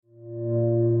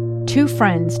Two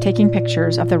friends taking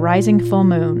pictures of the rising full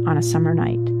moon on a summer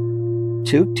night.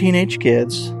 Two teenage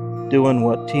kids doing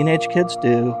what teenage kids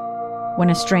do. When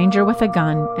a stranger with a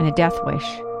gun and a death wish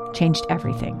changed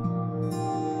everything.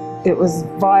 It was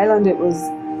violent, it was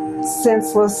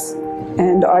senseless,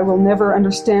 and I will never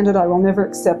understand it, I will never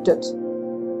accept it.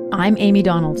 I'm Amy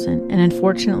Donaldson, and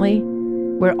unfortunately,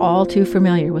 we're all too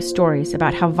familiar with stories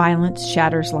about how violence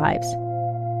shatters lives.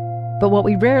 But what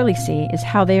we rarely see is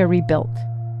how they are rebuilt.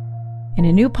 In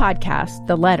a new podcast,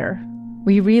 The Letter,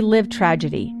 we relive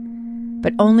tragedy,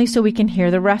 but only so we can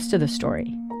hear the rest of the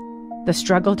story. The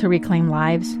struggle to reclaim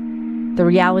lives, the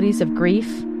realities of grief,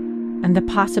 and the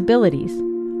possibilities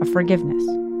of forgiveness.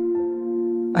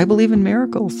 I believe in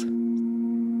miracles.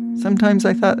 Sometimes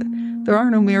I thought, there are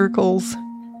no miracles.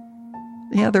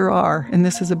 Yeah, there are, and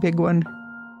this is a big one.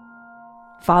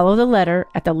 Follow The Letter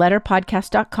at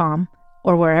theletterpodcast.com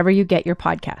or wherever you get your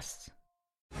podcasts.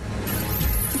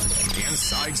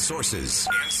 Inside Sources.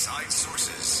 Inside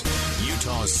Sources.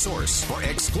 Utah's source for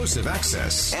exclusive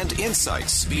access and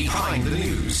insights behind the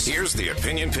news. Here's the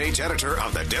opinion page editor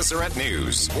of the Deseret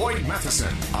News, Boyd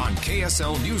Matheson, on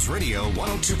KSL News Radio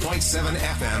 102.7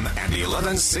 FM and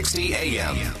 1160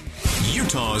 AM.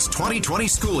 Utah's 2020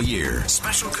 school year.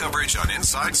 Special coverage on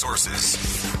Inside Sources.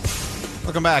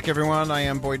 Welcome back, everyone. I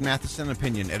am Boyd Matheson,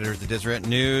 opinion editor of the Deseret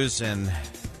News, and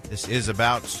this is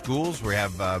about schools. We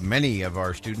have many of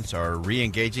our students are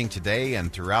re-engaging today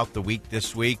and throughout the week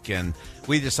this week, and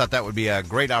we just thought that would be a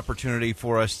great opportunity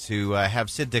for us to have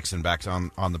Sid Dixon back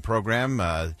on the program.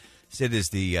 Sid is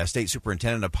the State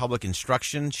Superintendent of Public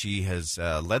Instruction. She has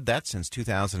led that since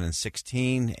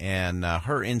 2016, and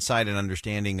her insight and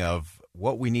understanding of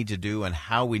what we need to do and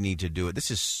how we need to do it. This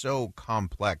is so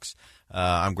complex.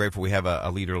 I'm grateful we have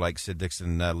a leader like Sid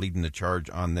Dixon leading the charge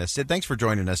on this. Sid, thanks for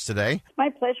joining us today. My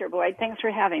pleasure, Boyd. Thanks for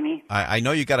having me. I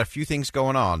know you got a few things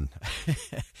going on,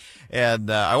 and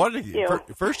I wanted to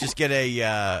first just get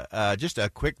just a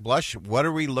quick blush. What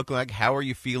are we looking like? How are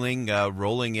you feeling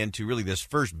rolling into really this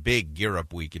first big Gear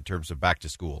Up week in terms of back to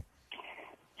school?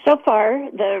 So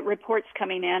far, the reports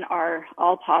coming in are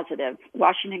all positive.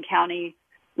 Washington County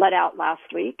let out last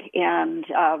week, and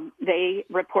they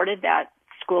reported that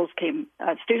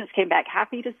students came back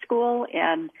happy to school,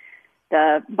 and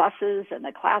the buses and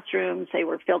the classrooms, they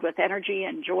were filled with energy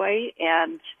and joy,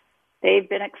 and they've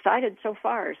been excited so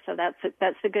far. So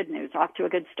that's the good news. Off to a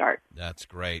good start. That's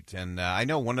great. And I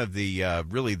know one of the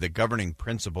really the governing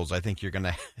principles I think you're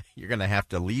gonna have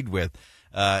to lead with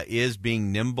is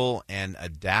being nimble and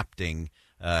adapting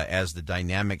as the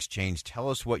dynamics change. Tell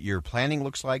us what your planning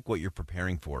looks like, what you're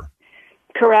preparing for.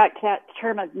 Correct. That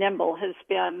term of nimble has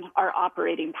been our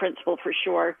operating principle for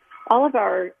sure. All of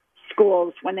our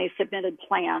schools, when they submitted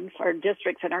plans, our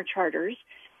districts and our charters,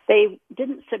 they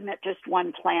didn't submit just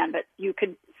one plan, but you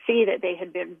could see that they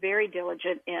had been very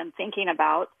diligent in thinking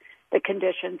about the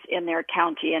conditions in their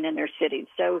county and in their cities.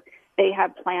 So they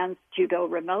have plans to go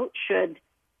remote should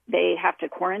they have to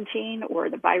quarantine or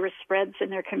the virus spreads in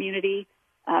their community.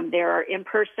 There are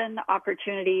in-person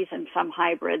opportunities and some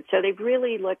hybrid. So they've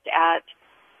really looked at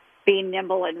being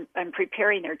nimble and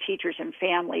preparing their teachers and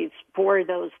families for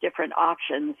those different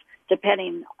options,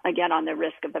 depending, again, on the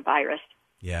risk of the virus.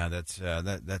 Yeah,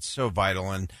 that's so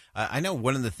vital. And I know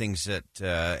one of the things that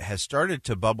has started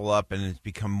to bubble up and it's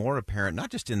become more apparent, not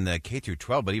just in the K through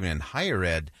 12, but even in higher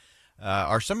ed,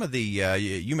 are some of the,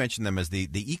 you mentioned them as the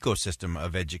ecosystem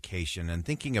of education, and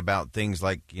thinking about things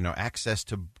like, access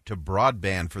to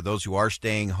broadband for those who are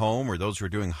staying home or those who are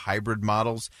doing hybrid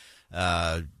models,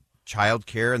 child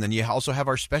care, and then you also have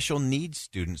our special needs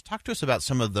students. Talk to us about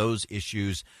some of those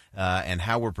issues and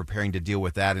how we're preparing to deal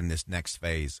with that in this next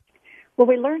phase. Well,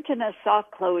 we learned in a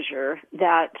soft closure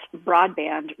that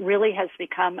broadband really has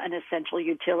become an essential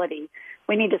utility.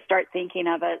 We need to start thinking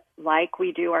of it like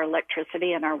we do our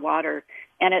electricity and our water.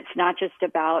 And it's not just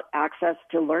about access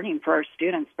to learning for our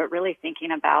students, but really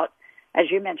thinking about, as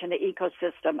you mentioned, the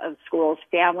ecosystem of schools,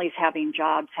 families having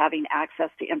jobs, having access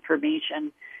to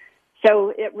information.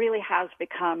 So it really has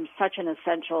become such an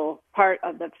essential part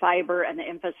of the fiber and the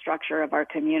infrastructure of our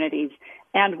communities.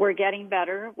 And we're getting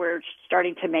better. We're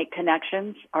starting to make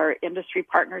connections. Our industry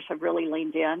partners have really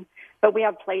leaned in. But we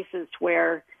have places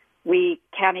where we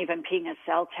can't even ping a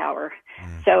cell tower.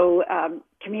 So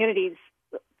communities,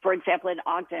 for example, in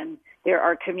Ogden, there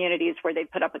are communities where they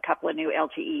put up a couple of new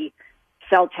LTE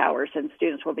cell towers, and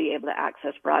students will be able to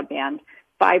access broadband.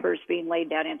 Fibers being laid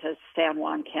down into San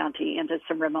Juan County, into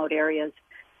some remote areas.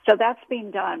 So that's being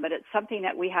done, but it's something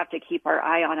that we have to keep our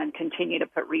eye on and continue to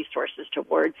put resources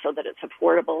towards so that it's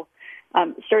affordable.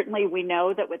 Certainly, we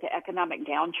know that with the economic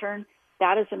downturn,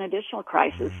 that is an additional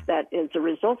crisis that is a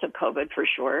result of COVID for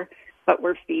sure. But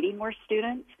we're feeding more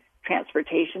students.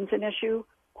 Transportation's an issue.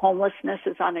 Homelessness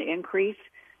is on the increase.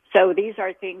 So these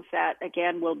are things that,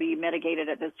 again, will be mitigated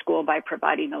at the school by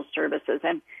providing those services.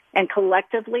 And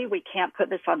collectively, we can't put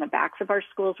this on the backs of our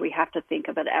schools. We have to think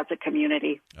of it as a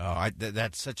community. Oh,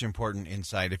 that's such important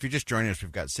insight. If you're just joining us,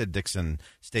 we've got Sid Dixon,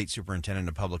 State Superintendent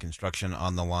of Public Instruction,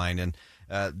 on the line. And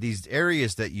these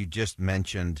areas that you just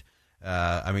mentioned,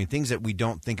 things that we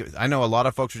don't think of. I know a lot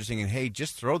of folks are just thinking, hey,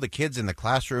 just throw the kids in the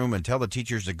classroom and tell the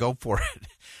teachers to go for it.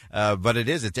 But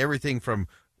it's everything from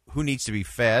who needs to be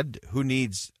fed, who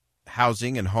needs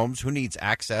housing and homes, who needs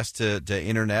access to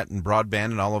internet and broadband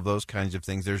and all of those kinds of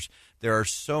things. There are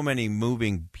so many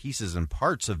moving pieces and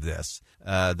parts of this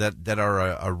that are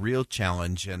a real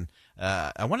challenge. And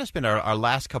I want to spend our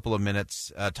last couple of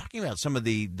minutes talking about some of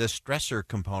the stressor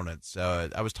components.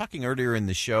 I was talking earlier in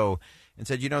the show and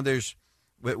said, there's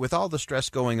with all the stress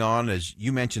going on, as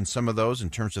you mentioned, some of those in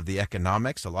terms of the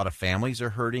economics, a lot of families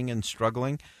are hurting and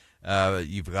struggling.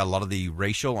 You've got a lot of the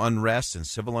racial unrest and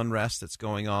civil unrest that's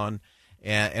going on.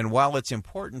 And while it's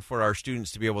important for our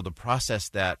students to be able to process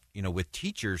that, with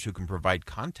teachers who can provide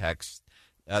context,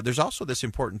 there's also this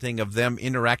important thing of them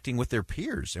interacting with their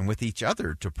peers and with each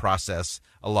other to process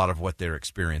a lot of what they're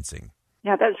experiencing.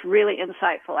 Yeah, that's really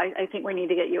insightful. I think we need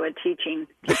to get you a teaching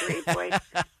degree, boy.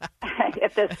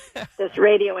 If this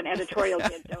radio and editorial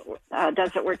gig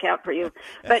doesn't work out for you.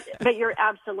 But you're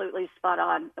absolutely spot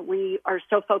on. We are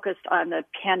so focused on the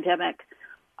pandemic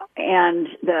and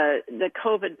the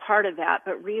COVID part of that,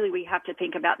 but really we have to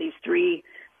think about these three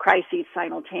crises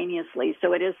simultaneously.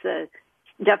 So it is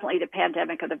definitely the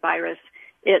pandemic of the virus.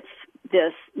 It's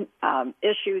this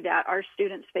issue that our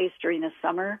students faced during the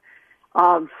summer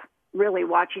of really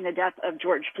watching the death of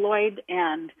George Floyd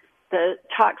and the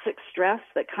toxic stress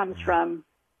that comes from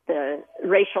the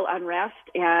racial unrest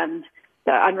and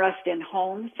the unrest in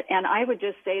homes. And I would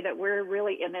just say that we're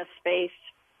really in this space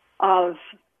of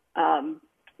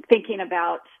thinking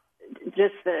about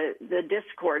just the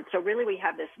discord. So really we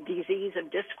have this disease of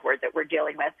discord that we're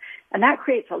dealing with, and that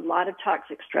creates a lot of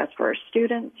toxic stress for our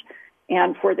students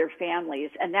and for their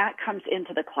families, and that comes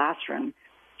into the classroom.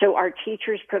 So our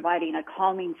teachers providing a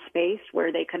calming space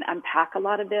where they can unpack a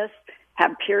lot of this,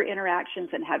 have peer interactions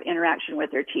and have interaction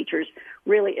with their teachers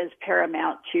really is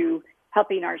paramount to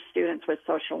helping our students with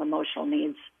social and emotional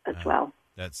needs as well.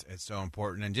 It's so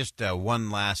important. And just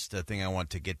one last thing I want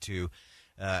to get to,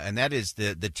 and that is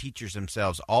the teachers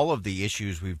themselves. All of the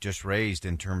issues we've just raised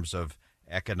in terms of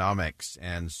economics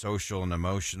and social and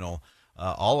emotional,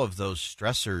 all of those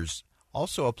stressors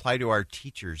also apply to our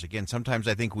teachers. Again, sometimes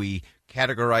I think we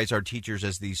categorize our teachers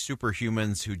as these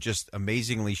superhumans who just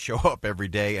amazingly show up every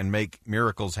day and make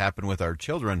miracles happen with our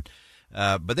children.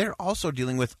 But they're also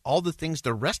dealing with all the things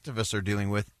the rest of us are dealing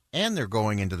with, and they're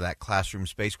going into that classroom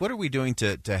space. What are we doing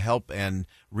to help and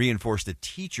reinforce the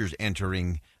teachers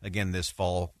entering, again, this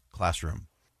fall classroom?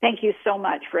 Thank you so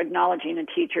much for acknowledging the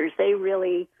teachers. They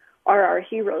really are our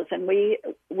heroes, and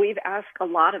we've asked a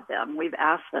lot of them. We've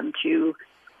asked them to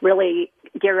really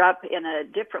gear up in a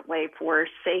different way for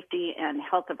safety and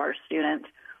health of our students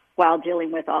while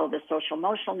dealing with all of the social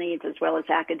emotional needs as well as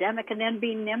academic, and then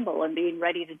being nimble and being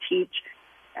ready to teach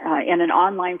in an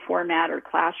online format or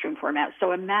classroom format.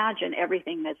 So imagine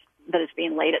everything that is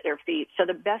being laid at their feet. So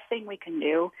the best thing we can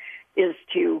do is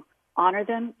to honor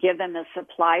them, give them the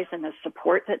supplies and the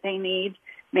support that they need,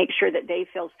 make sure that they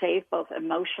feel safe both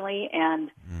emotionally and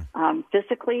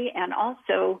physically. And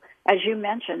also, as you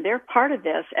mentioned, they're part of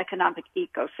this economic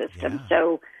ecosystem. Yeah.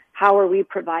 So how are we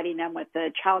providing them with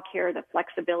the child care, the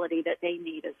flexibility that they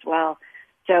need as well?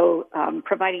 So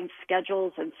providing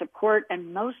schedules and support,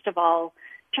 and most of all,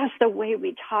 just the way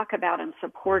we talk about and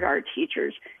support our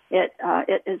teachers. It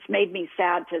has made me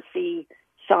sad to see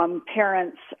some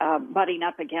parents butting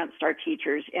up against our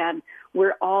teachers, and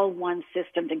we're all one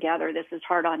system together. This is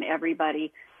hard on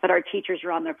everybody, but our teachers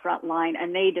are on the front line,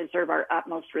 and they deserve our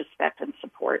utmost respect and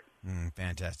support.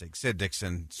 Fantastic. Sid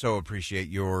Dixon, so appreciate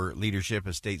your leadership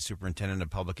as State Superintendent of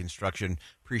Public Instruction.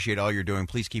 Appreciate all you're doing.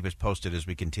 Please keep us posted as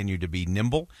we continue to be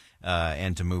nimble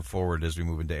and to move forward as we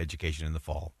move into education in the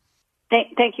fall.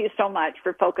 Thank you so much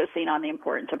for focusing on the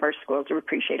importance of our schools. We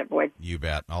appreciate it, Boyd. You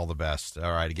bet. All the best.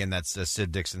 All right. Again, that's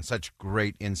Sid Dixon. Such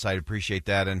great insight. Appreciate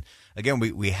that. And again,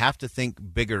 we have to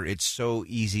think bigger. It's so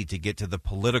easy to get to the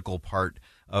political part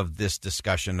of this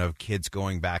discussion of kids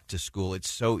going back to school. It's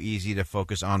so easy to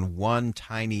focus on one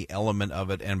tiny element of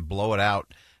it and blow it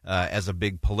out as a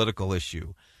big political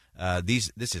issue.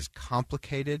 This is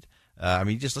complicated.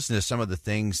 Just listen to some of the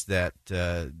things that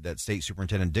State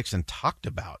Superintendent Dixon talked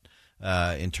about.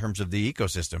 in terms of the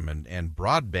ecosystem and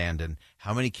broadband, and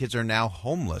how many kids are now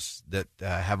homeless that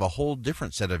have a whole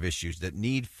different set of issues that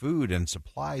need food and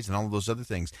supplies and all of those other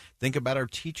things. Think about our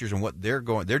teachers and what they're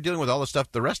dealing with, all the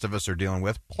stuff the rest of us are dealing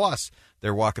with, plus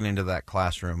they're walking into that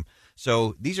classroom.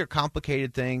 So these are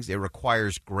complicated things. It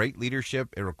requires great leadership.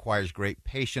 It requires great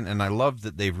patience. And I love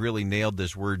that they've really nailed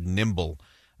this word nimble.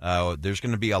 There's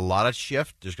going to be a lot of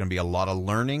shift. There's going to be a lot of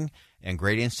learning. And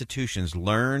great institutions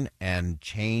learn and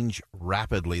change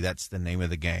rapidly. That's the name of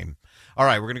the game. All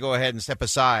right, we're going to go ahead and step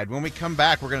aside. When we come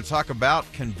back, we're going to talk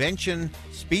about convention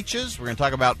speeches. We're going to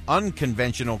talk about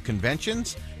unconventional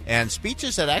conventions and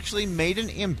speeches that actually made an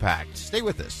impact. Stay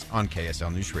with us on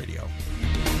KSL News Radio.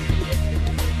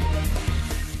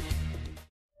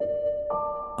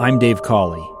 I'm Dave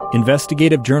Cawley,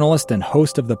 investigative journalist and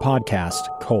host of the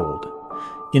podcast Cold.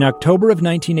 In October of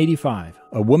 1985,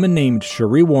 a woman named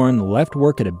Cherie Warren left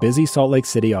work at a busy Salt Lake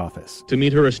City office to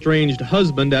meet her estranged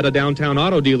husband at a downtown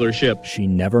auto dealership. She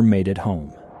never made it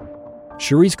home.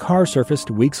 Cherie's car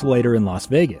surfaced weeks later in Las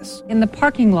Vegas, in the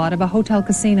parking lot of a hotel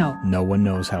casino. No one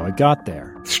knows how it got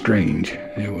there. Strange.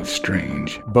 It was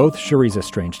strange. Both Cherie's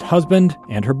estranged husband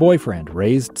and her boyfriend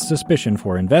raised suspicion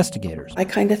for investigators. I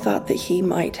kind of thought that he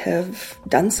might have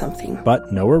done something.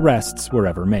 But no arrests were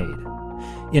ever made.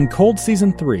 In Cold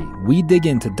Season 3, we dig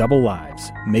into double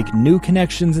lives, make new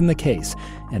connections in the case,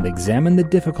 and examine the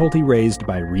difficulty raised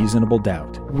by reasonable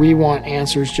doubt. We want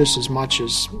answers just as much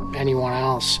as anyone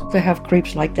else. They have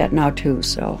creeps like that now too,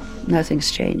 so nothing's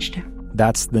changed.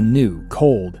 That's the new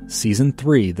Cold Season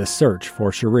 3, The Search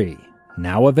for Cherie.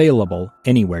 Now available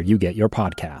anywhere you get your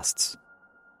podcasts.